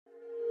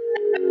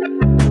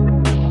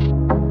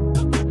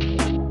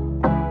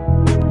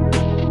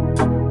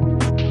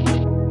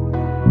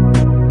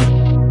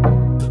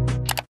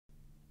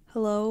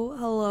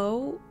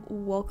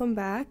welcome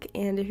back,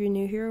 and if you're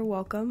new here,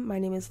 welcome. My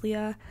name is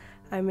Leah.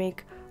 I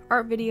make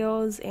art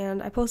videos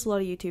and I post a lot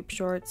of YouTube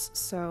shorts,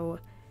 so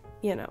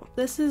you know,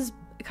 this is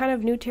kind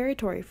of new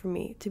territory for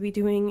me to be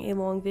doing a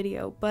long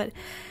video, but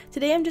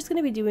today I'm just going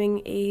to be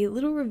doing a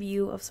little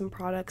review of some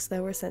products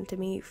that were sent to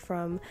me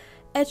from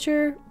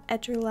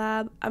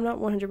EtchrLab. I'm not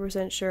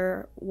 100%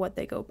 sure what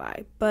they go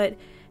by, but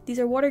these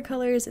are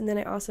watercolors, and then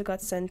I also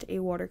got sent a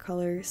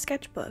watercolor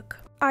sketchbook.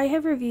 I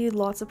have reviewed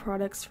lots of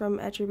products from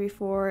Etchr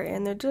before,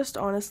 and they're just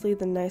honestly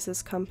the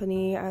nicest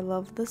company. I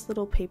love this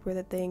little paper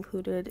that they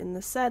included in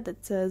the set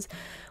that says,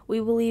 "We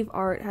believe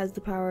art has the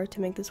power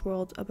to make this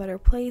world a better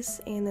place,"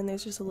 and then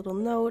there's just a little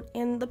note,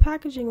 and the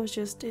packaging was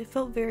just, it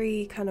felt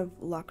very kind of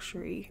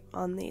luxury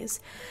on these.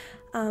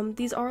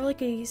 These are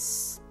like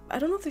I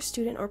don't know if they're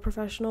student or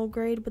professional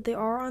grade, but they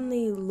are on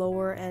the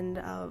lower end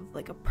of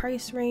like a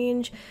price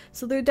range,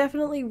 so they're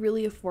definitely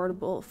really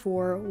affordable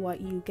for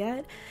what you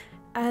get.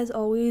 As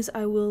always,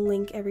 I will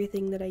link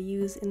everything that I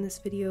use in this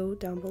video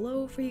down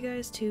below for you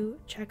guys to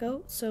check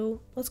out,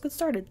 so let's get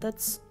started.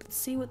 Let's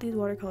see what these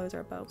watercolors are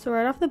about. So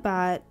right off the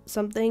bat,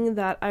 something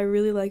that I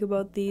really like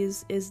about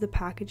these is the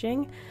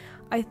packaging.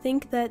 I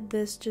think that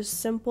this just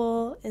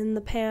simple in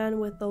the pan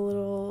with a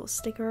little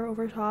sticker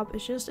over top,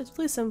 it's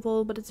really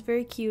simple, but it's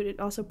very cute. It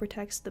also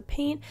protects the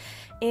paint,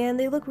 and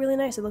they look really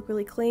nice. They look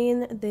really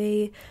clean.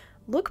 They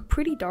look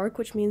pretty dark,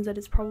 which means that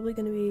it's probably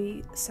going to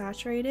be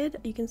saturated.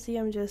 You can see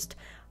I'm just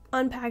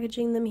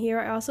unpackaging them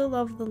here. I also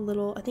love the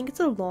little, I think it's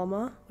a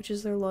llama, which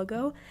is their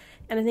logo,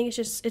 and I think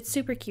it's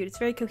super cute. It's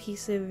very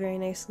cohesive, very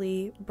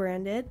nicely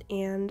branded,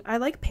 and I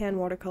like pan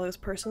watercolors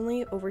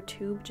personally over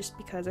tube just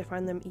because I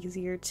find them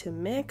easier to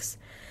mix.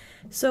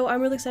 So I'm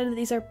really excited that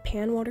these are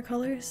pan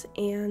watercolors,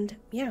 and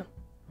yeah,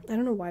 I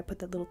don't know why I put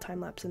that little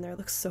time lapse in there. It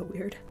looks so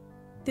weird.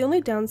 The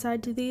only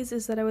downside to these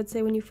is that I would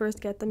say when you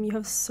first get them, you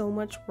have so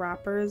much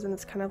wrappers and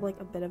it's kind of like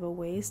a bit of a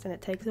waste, and it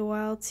takes a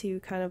while to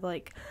kind of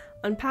like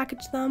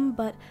unpackage them.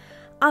 But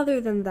other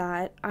than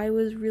that, I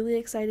was really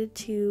excited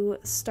to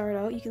start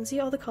out. You can see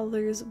all the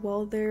colors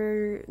while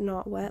they're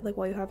not wet, like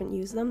while you haven't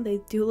used them. They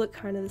do look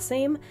kind of the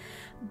same,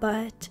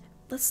 but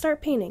let's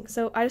start painting.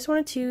 So I just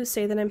wanted to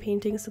say that I'm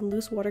painting some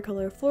loose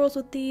watercolor florals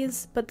with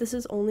these, but this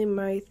is only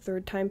my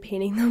third time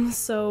painting them,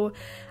 so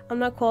I'm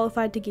not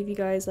qualified to give you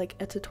guys like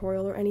a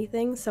tutorial or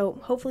anything, so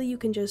hopefully you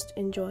can just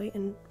enjoy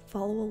and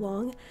follow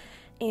along.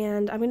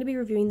 And I'm going to be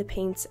reviewing the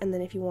paints, and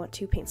then if you want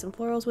to paint some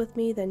florals with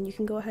me, then you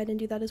can go ahead and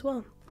do that as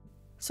well.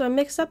 So I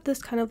mixed up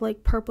this kind of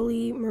like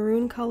purpley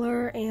maroon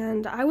color,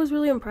 and I was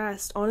really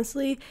impressed.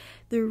 Honestly,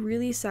 they're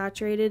really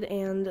saturated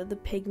and the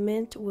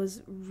pigment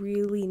was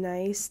really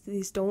nice.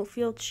 These don't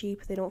feel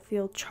cheap, they don't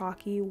feel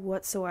chalky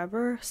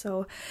whatsoever,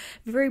 so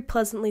very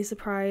pleasantly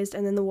surprised.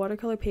 And then the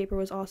watercolor paper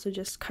was also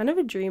just kind of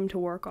a dream to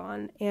work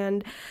on,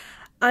 and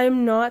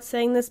I'm not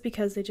saying this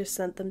because they just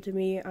sent them to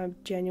me. I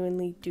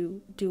genuinely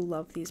do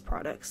love these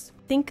products.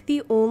 I think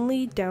the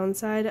only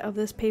downside of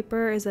this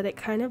paper is that it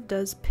kind of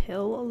does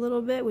pill a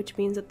little bit, which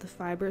means that the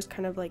fibers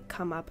kind of like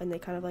come up and they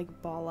kind of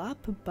like ball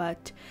up,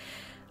 but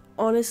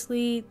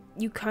honestly,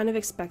 you kind of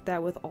expect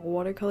that with all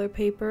watercolor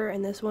paper,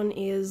 and this one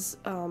is,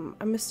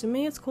 I'm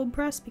assuming it's cold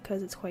pressed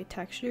because it's quite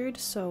textured,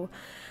 so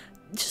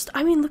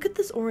I mean, look at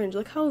this orange,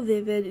 look how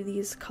vivid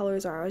these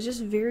colors are. I was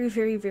just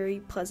very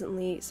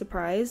pleasantly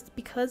surprised.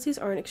 Because these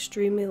aren't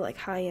extremely like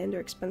high-end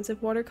or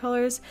expensive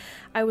watercolors,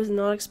 I was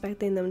not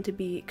expecting them to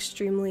be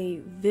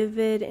extremely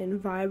vivid and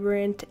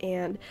vibrant,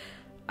 and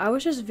I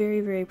was just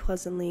very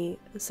pleasantly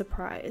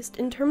surprised.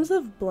 In terms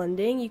of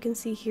blending, you can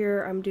see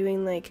here I'm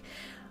doing like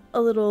a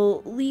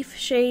little leaf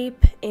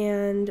shape,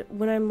 and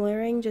when I'm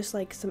layering just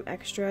like some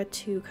extra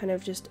to kind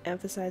of just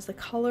emphasize the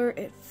color,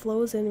 it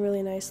flows in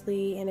really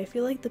nicely, and I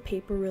feel like the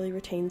paper really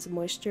retains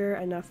moisture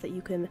enough that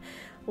you can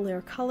layer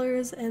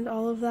colors and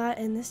all of that.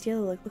 And this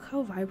yellow, like look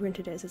how vibrant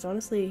it is. It's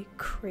honestly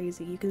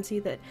crazy. You can see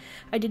that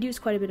I did use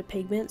quite a bit of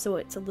pigment, so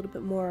it's a little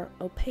bit more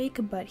opaque,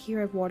 but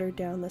here I've watered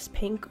down this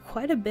pink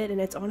quite a bit,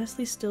 and it's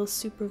honestly still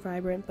super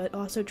vibrant but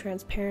also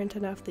transparent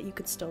enough that you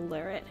could still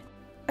layer it.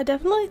 I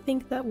definitely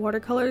think that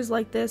watercolors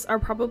like this are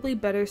probably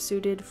better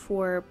suited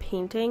for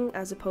painting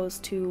as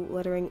opposed to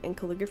lettering and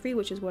calligraphy,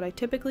 which is what I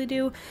typically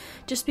do,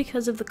 just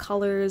because of the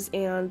colors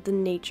and the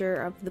nature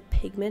of the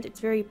pigment. It's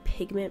very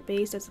pigment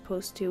based as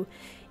opposed to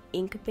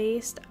ink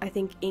based. I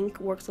think ink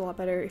works a lot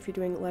better if you're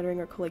doing lettering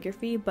or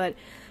calligraphy, but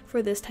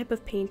for this type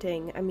of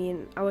painting, I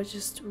mean, I was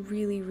just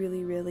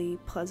really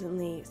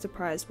pleasantly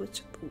surprised,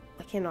 which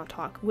I cannot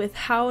talk, with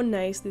how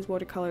nice these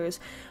watercolors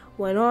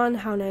went on,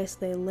 how nice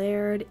they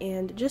layered,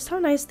 and just how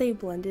nice they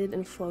blended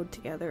and flowed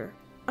together.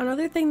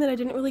 Another thing that I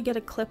didn't really get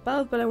a clip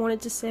of, but I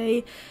wanted to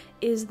say,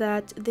 is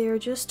that they're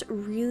just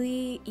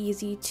really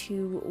easy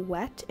to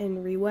wet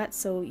and re-wet.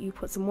 So you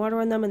put some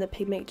water on them and the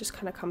pigment just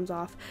kind of comes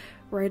off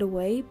right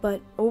away.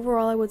 But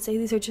overall, I would say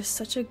these are just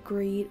such a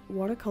great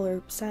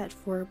watercolor set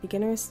for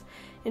beginners,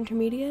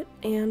 intermediate,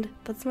 and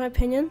that's my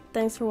opinion.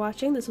 Thanks for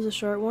watching. This was a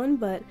short one,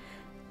 but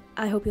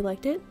I hope you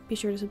liked it. Be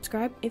sure to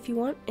subscribe if you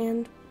want,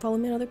 and follow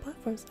me on other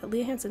platforms at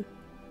Leah Hansen.